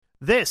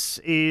This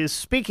is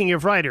Speaking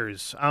of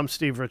Writers. I'm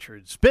Steve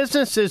Richards.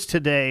 Businesses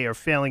today are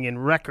failing in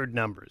record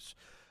numbers.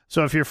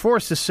 So if you're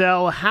forced to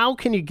sell, how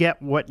can you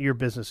get what your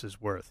business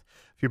is worth?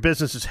 If your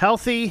business is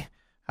healthy,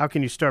 how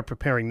can you start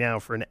preparing now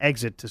for an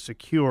exit to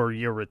secure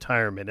your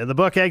retirement? In the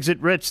book, Exit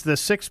Rich, the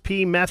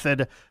 6P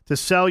Method to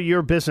Sell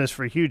Your Business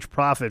for Huge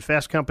Profit,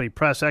 Fast Company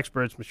Press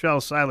experts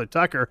Michelle Seiler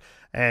Tucker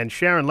and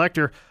Sharon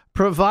Lechter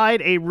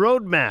provide a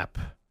roadmap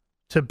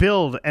to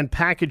build and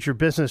package your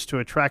business to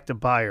attract a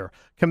buyer,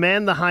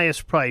 command the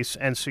highest price,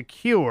 and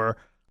secure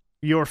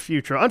your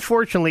future.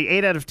 Unfortunately,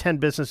 8 out of 10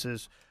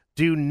 businesses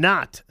do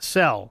not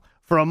sell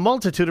for a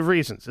multitude of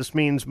reasons. This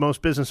means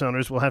most business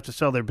owners will have to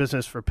sell their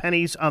business for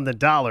pennies on the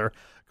dollar,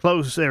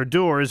 close their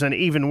doors, and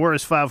even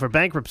worse, file for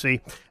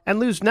bankruptcy, and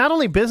lose not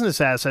only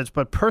business assets,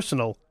 but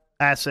personal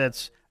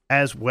assets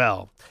as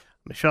well.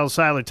 Michelle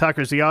Seiler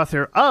Tucker is the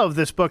author of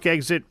this book,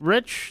 Exit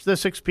Rich, the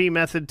 6P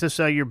Method to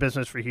Sell Your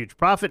Business for Huge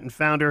Profit, and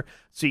founder,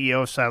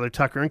 CEO of Seiler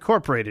Tucker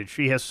Incorporated.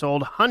 She has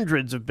sold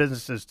hundreds of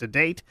businesses to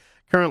date,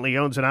 currently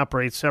owns and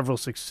operates several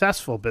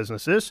successful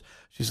businesses.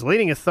 She's a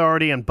leading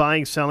authority on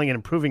buying, selling, and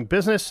improving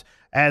business,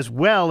 as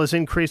well as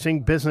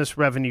increasing business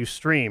revenue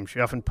streams. She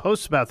often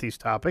posts about these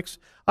topics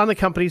on the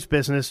company's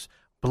business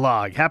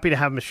blog. Happy to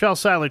have Michelle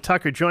Seiler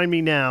Tucker join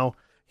me now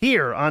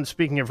here on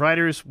Speaking of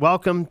Writers.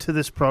 Welcome to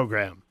this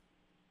program.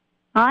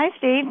 Hi,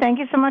 Steve. Thank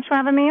you so much for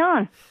having me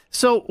on.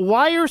 So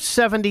why are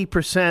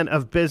 70%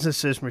 of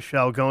businesses,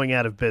 Michelle, going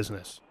out of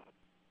business?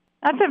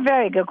 That's a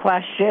very good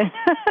question.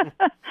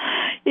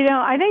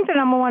 I think the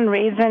number one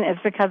reason is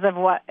because of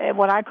what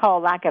I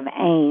call lack of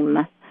aim.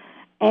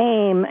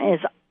 AIM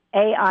is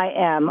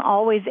AIM,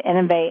 always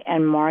innovate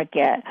and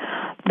market.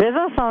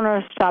 Business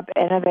owners stop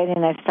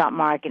innovating, they stop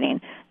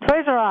marketing.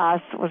 Toys R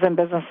Us was in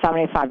business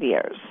 75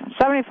 years.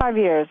 75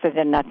 years, they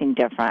did nothing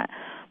different.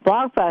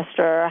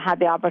 Blockbuster had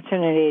the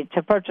opportunity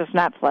to purchase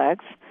Netflix,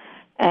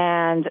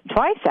 and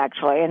twice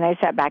actually, and they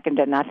sat back and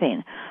did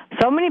nothing.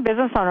 So many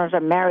business owners are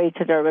married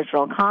to their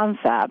original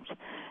concept,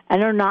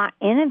 and they're not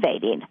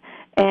innovating.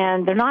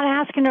 And they're not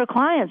asking their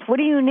clients, what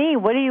do you need?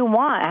 What do you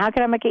want? How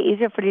can I make it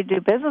easier for you to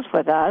do business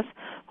with us?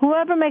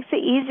 Whoever makes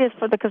it easiest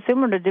for the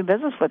consumer to do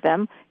business with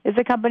them is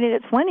the company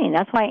that's winning.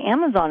 That's why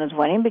Amazon is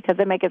winning, because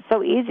they make it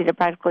so easy to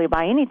practically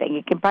buy anything.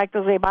 You can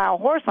practically buy a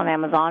horse on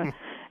Amazon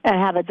and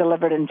have it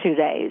delivered in 2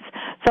 days.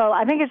 So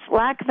I think it's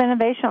lack of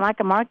innovation, lack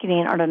of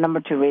marketing are the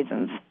number two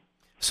reasons.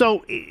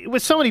 So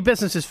with so many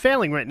businesses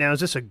failing right now,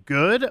 is this a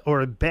good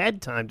or a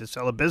bad time to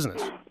sell a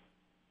business?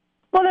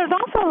 Well, there's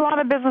also a lot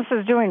of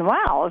businesses doing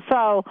well.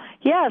 So,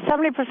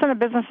 70% of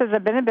businesses that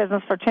have been in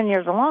business for 10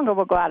 years or longer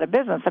will go out of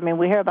business. I mean,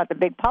 we hear about the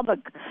big public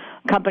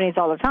companies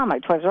all the time,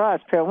 like Toys R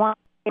Us, Pier 1,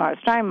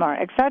 Steinmart,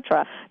 et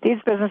cetera. These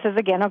businesses,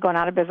 again, are going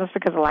out of business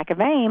because of lack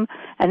of aim.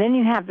 And then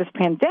you have this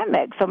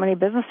pandemic. So many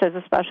businesses,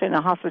 especially in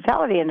the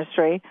hospitality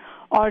industry,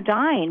 are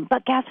dying.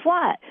 But guess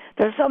what?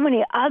 There's so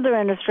many other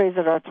industries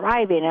that are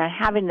thriving and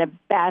having the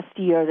best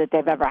year that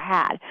they've ever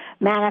had.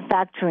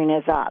 Manufacturing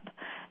is up.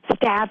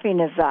 Staffing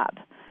is up.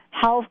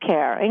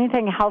 Healthcare,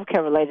 anything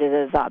healthcare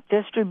related is up.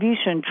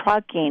 Distribution,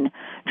 trucking,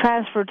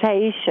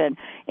 transportation,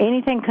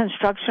 anything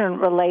construction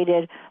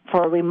related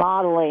for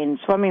remodeling,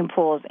 swimming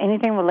pools,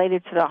 anything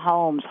related to the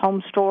homes,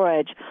 home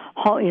storage,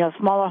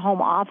 smaller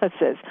home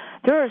offices.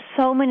 There are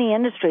so many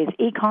industries,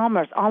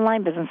 e-commerce,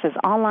 online businesses,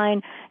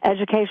 online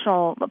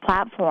educational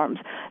platforms.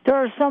 There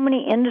are so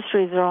many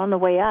industries that are on the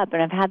way up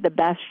and have had the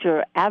best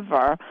year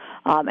ever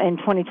in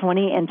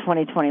 2020 and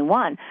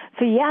 2021.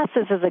 So, yes,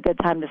 this is a good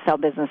time to sell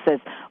businesses.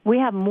 We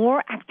have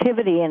more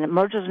activity in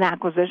mergers and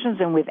acquisitions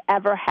than we've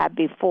ever had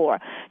before.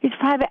 These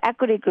private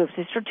equity groups,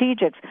 these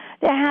strategics,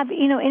 they have,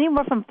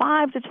 anywhere from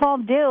 5 to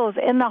 12 deals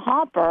in the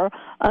hopper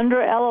under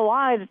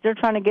LOI that they're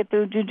trying to get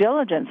through due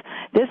diligence.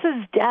 This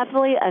is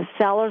definitely a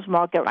seller's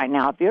market right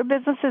now. If your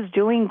business is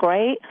doing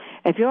great,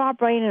 if you're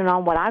operating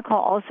on what I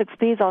call all 6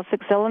 Ps, all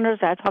 6 cylinders,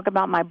 I talk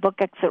about my book,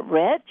 Exit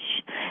Rich,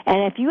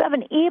 and if you have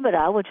an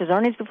EBITDA, which is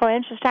earnings before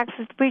interest,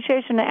 taxes,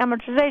 depreciation, and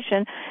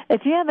amortization,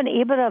 if you have an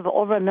EBITDA of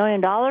over $1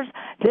 million,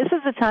 this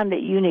is the time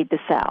that you need to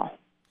sell.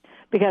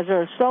 Because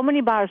there are so many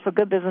buyers for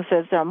good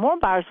businesses. There are more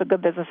buyers for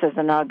good businesses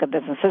than not good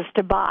businesses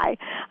to buy.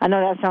 I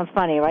know that sounds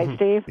funny, right,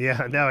 Steve?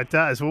 Yeah, no, it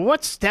does. Well,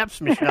 what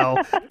steps, Michelle,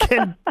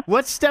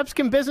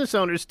 can business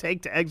owners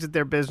take to exit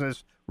their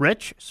business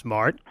rich,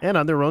 smart, and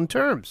on their own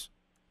terms?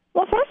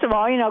 Well, first of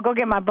all, go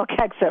get my book,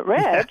 Exit Rich.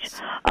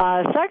 Yes.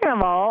 Second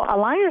of all,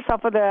 align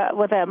yourself with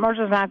a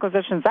mergers and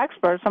acquisitions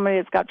expert, somebody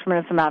that's got a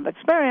tremendous amount of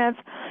experience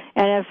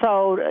and has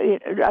sold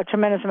a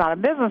tremendous amount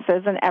of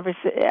businesses in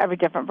every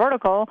different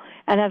vertical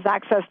and has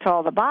access to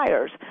all the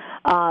buyers.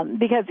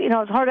 Because,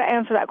 it's hard to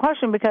answer that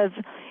question because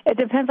it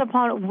depends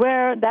upon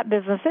where that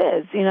business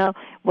is,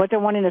 what they're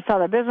wanting to sell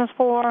their business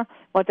for,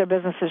 what their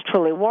business is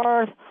truly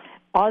worth.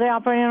 Are they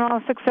operating on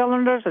all 6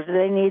 cylinders, or do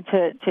they need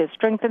to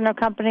strengthen their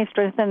company,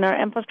 strengthen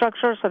their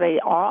infrastructure so they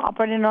are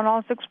operating on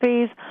all 6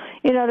 Ps?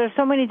 There's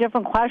so many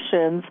different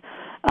questions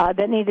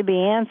that need to be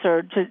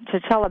answered to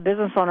tell a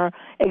business owner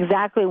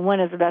exactly when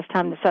is the best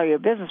time to sell your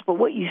business. But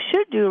what you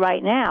should do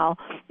right now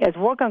is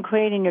work on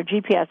creating your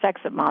GPS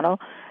exit model,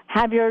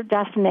 have your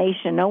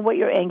destination, know what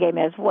your end game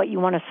is, what you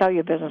want to sell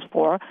your business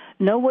for,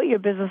 know what your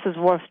business is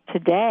worth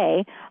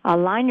today,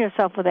 align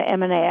yourself with an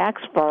M&A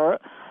expert,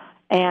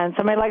 and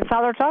somebody like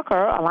Seiler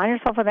Tucker, align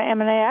yourself with an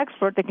M&A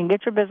expert that can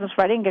get your business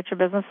ready and get your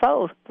business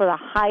sold for the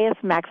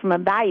highest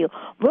maximum value.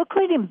 We're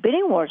creating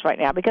bidding wars right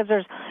now because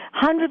there's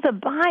hundreds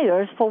of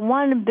buyers for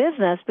one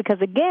business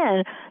because,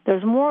 again,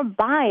 there's more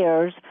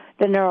buyers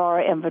than there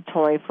are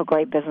inventory for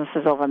great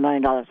businesses over $1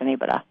 million in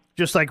EBITDA.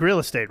 Just like real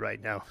estate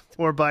right now.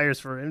 More buyers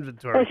for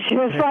inventory. It's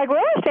just like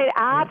real estate.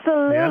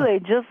 Absolutely.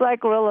 Yeah. Just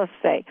like real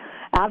estate.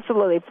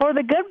 Absolutely. For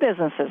the good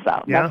businesses,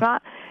 though. Yeah. That's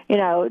not,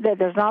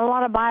 there's not a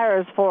lot of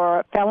buyers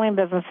for failing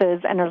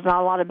businesses, and there's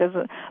not a lot of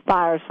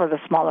buyers for the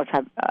smaller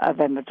type of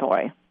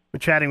inventory. We're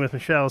chatting with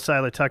Michelle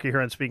Seiler Tucker here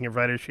on Speaking of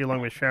Writers. She,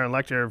 along with Sharon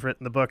Lechter, have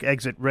written the book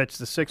Exit Rich,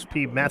 the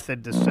 6P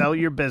Method to Sell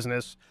Your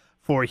Business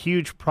for a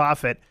Huge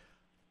Profit.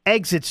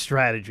 Exit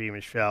strategy,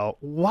 Michelle.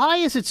 Why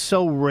is it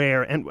so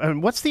rare,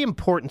 and what's the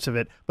importance of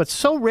it, but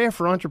so rare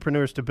for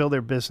entrepreneurs to build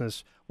their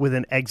business with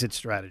an exit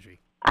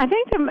strategy? I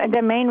think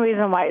the main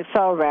reason why it's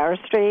so rare,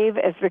 Steve,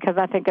 is because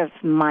I think it's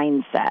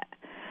mindset.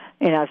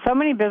 So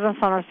many business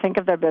owners think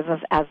of their business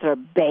as their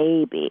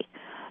baby.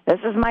 This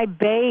is my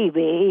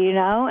baby, and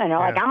they're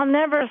like, I'll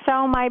never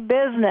sell my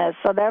business.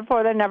 So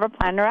therefore, they never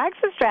plan their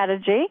exit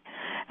strategy.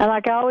 And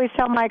like I always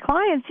tell my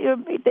clients, your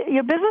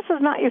business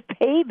is not your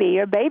baby.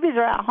 Your babies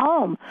are at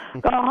home.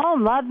 Go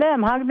home, love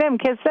them, hug them,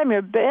 kiss them.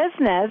 Your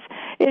business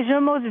is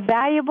your most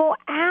valuable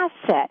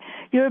asset.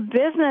 Your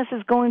business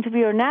is going to be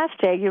your nest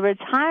egg, your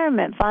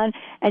retirement fund,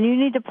 and you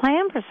need to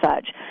plan for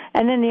such.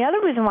 And then the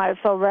other reason why it's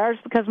so rare is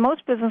because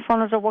most business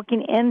owners are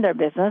working in their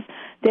business.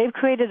 They've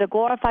created a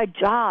glorified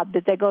job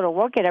that they go to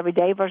work at every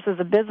day versus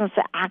a business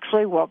that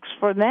actually works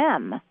for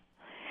them.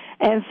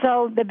 And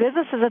so the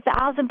business is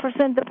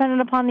 1,000% dependent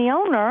upon the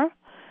owner,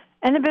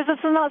 and the business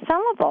is not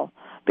sellable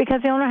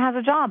because the owner has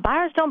a job.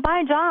 Buyers don't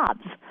buy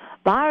jobs.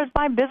 Buyers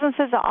buy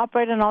businesses that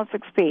operate in all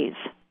 6 Ps.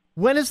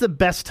 When is the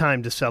best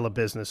time to sell a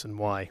business and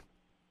why?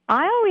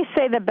 I always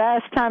say the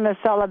best time to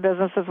sell a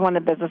business is when the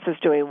business is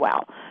doing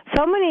well.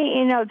 So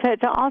many,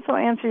 to also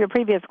answer your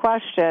previous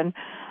question,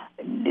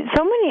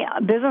 so many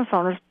business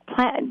owners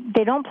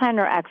they don't plan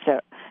their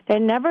exit. They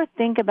never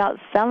think about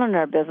selling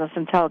their business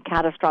until a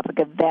catastrophic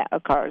event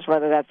occurs,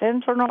 whether that's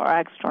internal or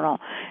external.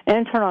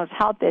 Internal is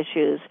health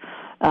issues,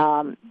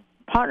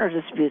 partner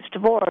disputes,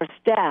 divorce,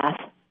 death,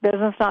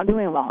 business not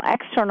doing well.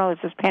 External is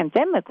this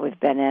pandemic we've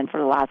been in for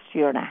the last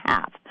year and a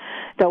half.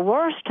 The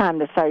worst time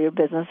to sell your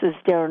business is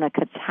during a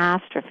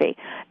catastrophe.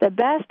 The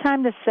best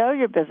time to sell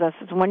your business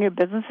is when your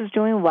business is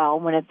doing well,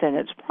 when it's in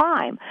its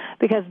prime,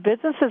 because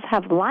businesses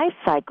have life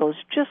cycles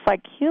just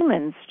like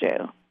humans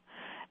do.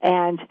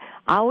 And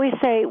I always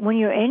say when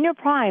you're in your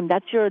prime,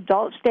 that's your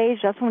adult stage,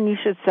 that's when you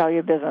should sell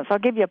your business. I'll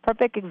give you a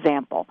perfect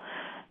example.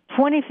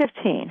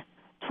 2015,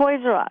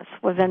 Toys R Us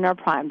was in their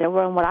prime. They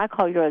were in what I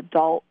call your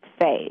adult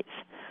phase.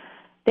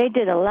 They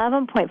did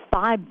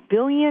 $11.5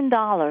 billion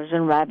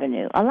in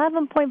revenue.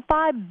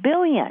 $11.5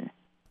 billion.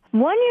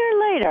 1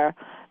 year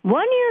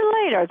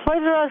later,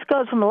 Toys R Us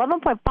goes from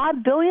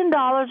 $11.5 billion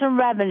in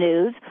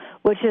revenues,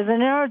 which is in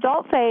their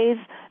adult phase,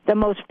 the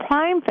most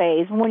prime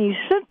phase, when you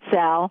should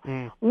sell.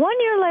 1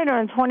 year later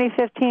in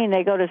 2015,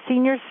 they go to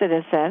senior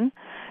citizen.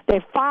 They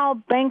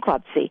filed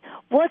bankruptcy.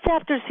 What's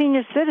after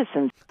senior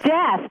citizens?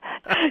 Death.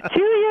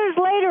 2 years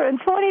later in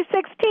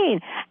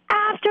 2016,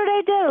 after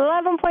they did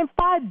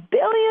 $11.5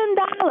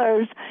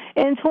 billion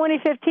in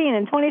 2015,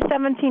 in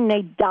 2017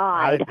 they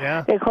died.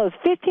 Yeah. They closed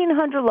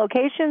 1,500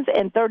 locations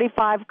in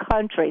 35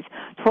 countries.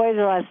 Toys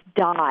R Us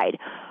died.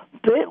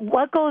 But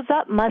what goes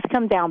up must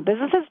come down.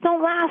 Businesses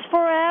don't last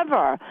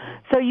forever.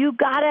 So you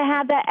got to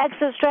have that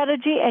exit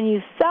strategy, and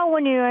you sell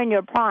when you're in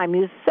your prime.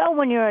 You sell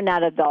when you're in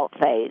that adult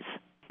phase.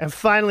 And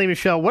finally,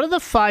 Michelle, what are the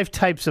 5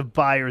 types of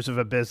buyers of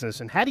a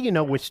business, and how do you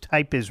know which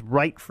type is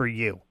right for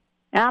you?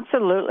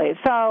 Absolutely.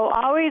 So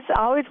I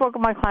always work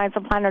with my clients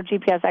to plan their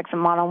GPS exit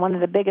model. One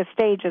of the biggest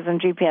stages in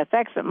GPS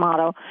exit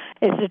model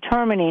is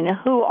determining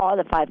who are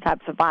the 5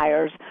 types of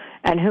buyers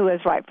and who is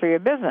right for your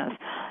business.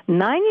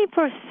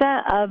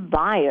 90% of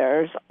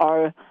buyers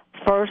are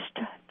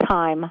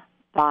first-time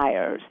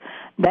buyers.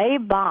 They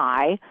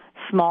buy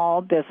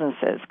small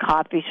businesses,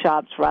 coffee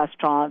shops,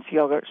 restaurants,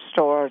 yogurt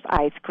stores,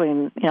 ice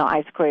cream,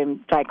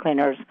 dry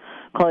cleaners,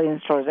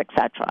 clothing stores,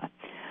 etc.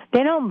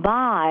 They don't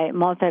buy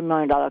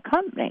multi-million-dollar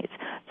companies.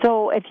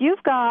 So if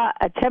you've got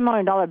a $10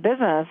 million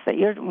business that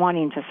you're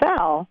wanting to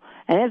sell,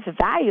 and it's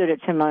valued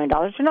at $10 million,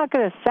 you're not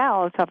going to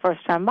sell to a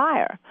first-time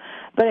buyer.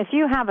 But if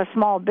you have a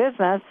small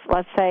business,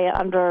 let's say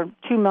under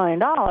 $2 million,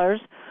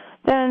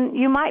 then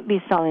you might be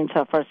selling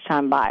to a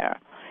first-time buyer.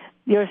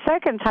 Your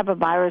second type of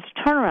buyer is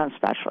turnaround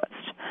specialists.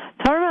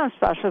 Turnaround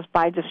specialists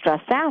buy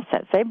distressed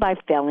assets. They buy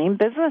failing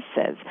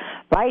businesses.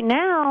 Right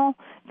now,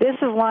 this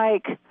is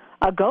like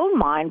a gold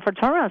mine for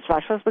turnaround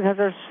specialists because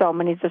there's so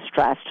many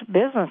distressed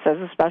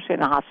businesses, especially in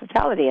the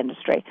hospitality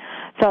industry.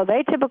 So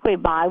they typically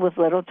buy with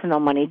little to no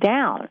money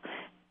down.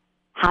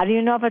 How do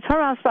you know if a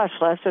turnaround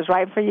specialist is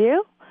right for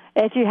you?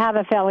 if you have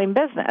a failing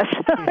business.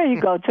 You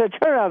go to a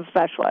turnaround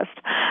specialist.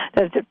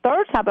 The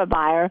third type of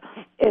buyer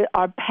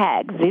are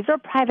PEGs. These are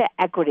private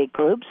equity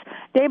groups.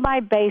 They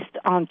buy based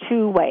on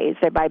two ways.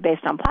 They buy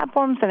based on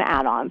platforms and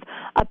add-ons.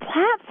 A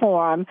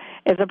platform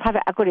is a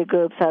private equity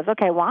group says,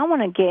 okay, well, I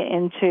want to get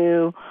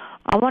into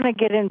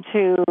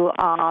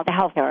the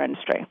healthcare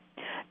industry.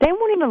 They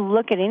won't even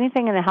look at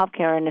anything in the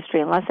healthcare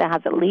industry unless it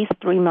has at least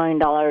 $3 million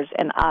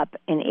and up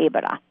in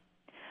EBITDA.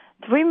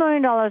 $3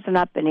 million and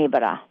up in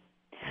EBITDA.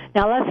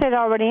 Now, let's say they're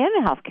already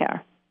in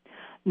healthcare.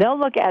 They'll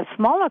look at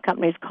smaller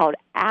companies called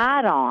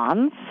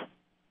add-ons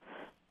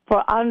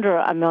for under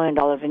 $1 million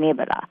in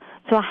EBITDA.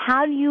 So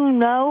how do you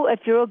know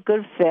if you're a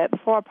good fit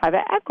for a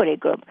private equity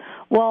group?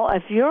 Well,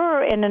 if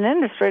you're in an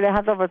industry that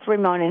has over $3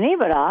 million in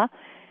EBITDA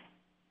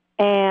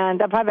and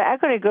a private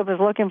equity group is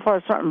looking for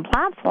a certain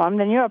platform,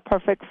 then you're a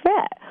perfect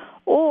fit.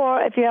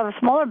 Or if you have a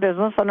smaller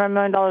business under $1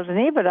 million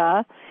in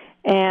EBITDA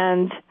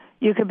and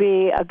you could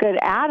be a good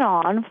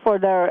add-on for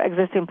their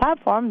existing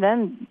platform,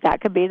 then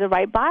that could be the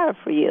right buyer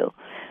for you.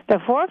 The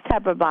fourth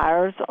type of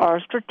buyers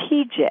are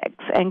strategics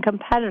and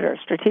competitors,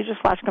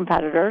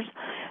 strategics/competitors.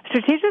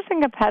 Strategics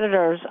and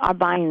competitors are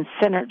buying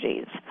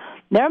synergies.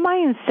 They're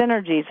buying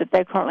synergies that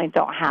they currently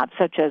don't have,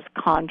 such as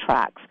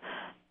contracts,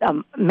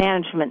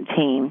 management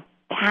team,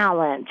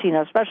 talent,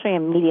 especially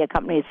in media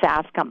companies,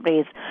 SaaS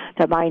companies.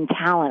 They're buying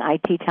talent,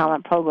 IT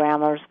talent,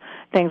 programmers,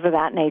 things of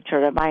that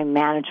nature. They're buying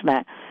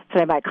management. So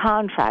they buy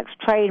contracts,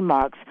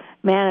 trademarks,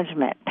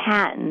 management,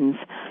 patents,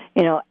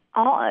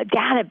 all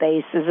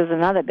databases is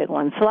another big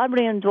one.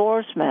 Celebrity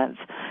endorsements,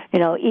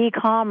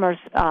 e-commerce,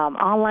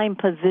 online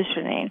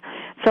positioning.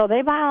 So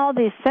they buy all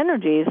these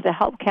synergies to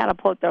help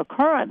catapult their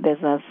current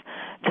business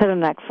to the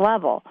next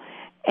level.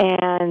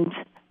 And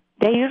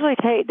they usually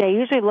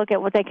look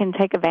at what they can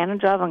take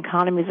advantage of,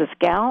 economies of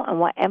scale, and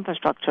what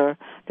infrastructure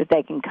that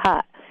they can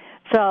cut.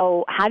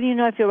 So how do you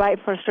know if you're right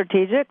for a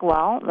strategic?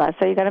 Well, let's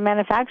say you got a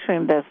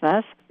manufacturing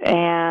business,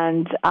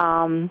 and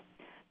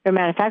your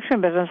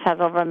manufacturing business has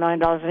over $1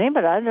 million in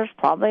EBITDA. There's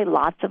probably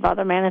lots of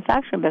other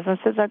manufacturing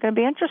businesses that are going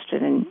to be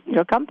interested in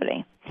your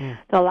company.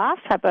 The last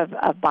type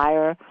of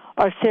buyer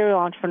are serial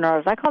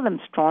entrepreneurs. I call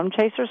them storm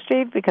chasers,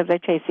 Steve, because they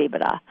chase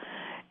EBITDA.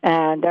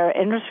 And they're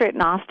industry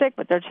agnostic,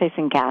 but they're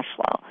chasing cash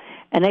flow.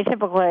 And they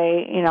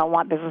typically,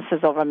 want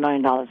businesses over $1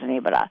 million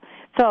in EBITDA.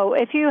 So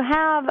if you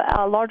have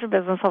a larger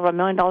business over $1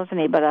 million in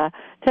EBITDA,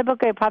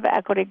 typically a private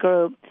equity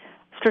group,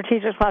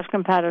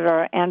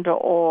 strategic/competitor,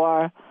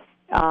 and/or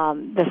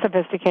the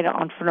sophisticated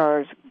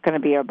entrepreneur is going to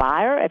be your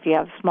buyer. If you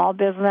have a small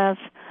business,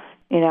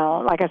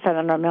 like I said,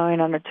 under $1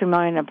 million, under $2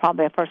 million, and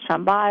probably a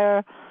first-time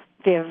buyer.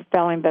 If you have a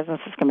failing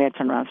business, it's going to be a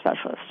turnaround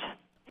specialist.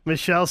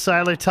 Michelle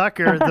Seiler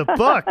Tucker, the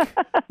book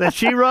that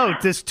she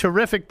wrote, this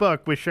terrific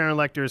book with Sharon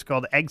Lechter, is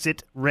called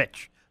Exit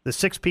Rich, the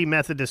 6P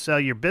Method to Sell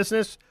Your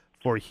Business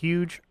for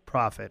Huge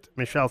Profit.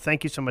 Michelle,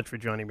 thank you so much for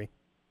joining me.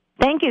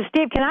 Thank you,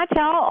 Steve. Can I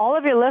tell all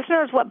of your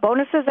listeners what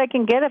bonuses they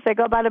can get if they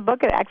go buy the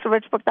book at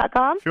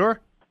exitrichbook.com? Sure.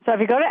 So if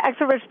you go to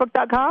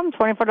exitrichbook.com,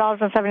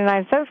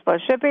 $24.79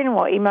 plus shipping.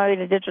 We'll email you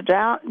the digital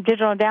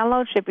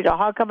download, ship you the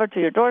hardcover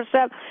to your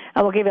doorstep,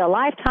 and we'll give you a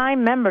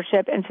lifetime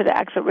membership into the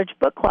Exit Rich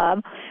Book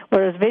Club,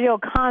 where there's video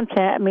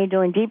content of me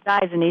doing deep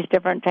dives in these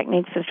different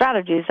techniques and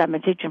strategies I've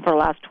been teaching for the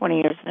last 20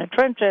 years in the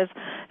trenches,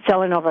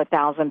 selling over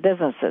 1,000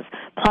 businesses.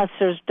 Plus,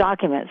 there's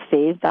documents,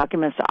 Steve,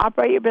 documents to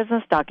operate your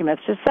business,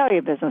 documents to sell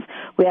your business.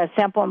 We have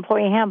sample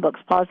employee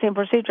handbooks, policy and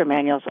procedure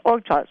manuals,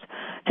 org charts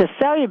to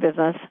sell your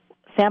business,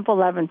 sample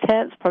 11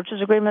 intents, purchase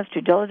agreements,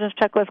 due diligence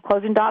checklists,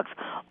 closing docs.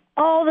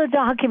 All the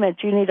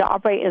documents you need to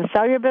operate and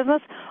sell your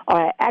business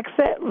are at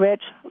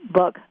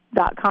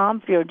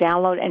exitrichbook.com for your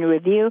download and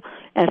review.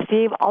 And,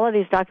 Steve, all of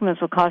these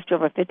documents will cost you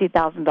over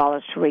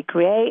 $50,000 to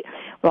recreate.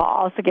 We're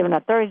also giving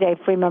a 30-day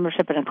free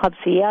membership in Club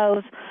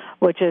CEOs,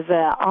 which is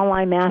an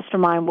online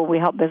mastermind where we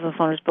help business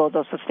owners build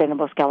those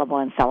sustainable,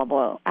 scalable, and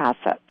sellable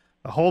assets.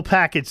 The whole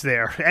package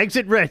there.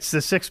 Exit Rich, the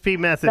 6P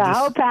Method. The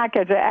whole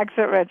package at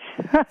Exit Rich.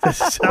 To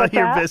sell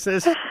your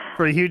business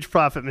for a huge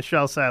profit.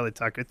 Michelle Seiler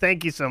Tucker,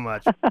 thank you so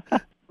much.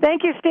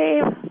 Thank you,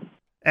 Steve.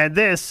 And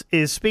this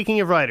is Speaking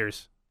of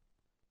Writers.